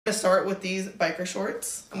I'm gonna start with these biker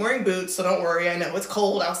shorts. I'm wearing boots, so don't worry. I know it's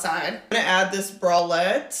cold outside. I'm gonna add this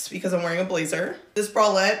bralette because I'm wearing a blazer. This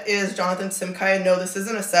bralette is Jonathan Simkai. No, this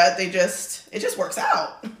isn't a set. It just works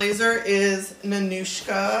out. Blazer is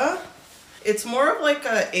Nanushka. It's more of like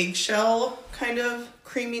a eggshell kind of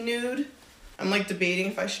creamy nude. I'm like debating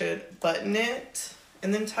if I should button it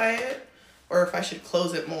and then tie it, or if I should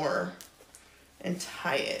close it more and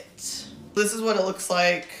tie it. This is what it looks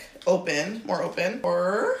like open, more open,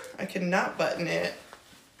 or I cannot button it.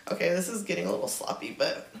 Okay, this is getting a little sloppy,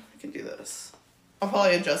 but I can do this. I'll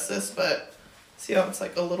probably adjust this, but see how it's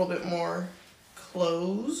like a little bit more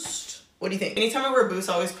closed. What do you think? Anytime I wear boots,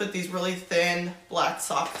 I always put these really thin black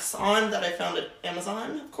socks on that I found at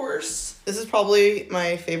Amazon, of course. This is probably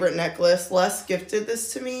my favorite necklace. Les gifted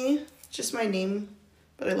this to me, just my name,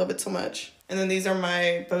 but I love it so much. And then these are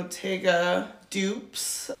my Bottega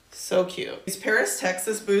dupes. So cute. These Paris,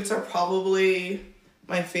 Texas boots are probably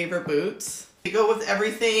my favorite boots. They go with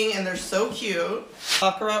everything and they're so cute.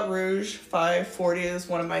 Baccarat Rouge 540 is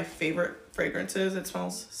one of my favorite fragrances. It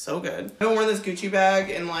smells so good. I haven't worn this Gucci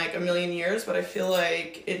bag in like a million years, but I feel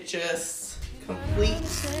like it just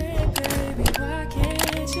completes.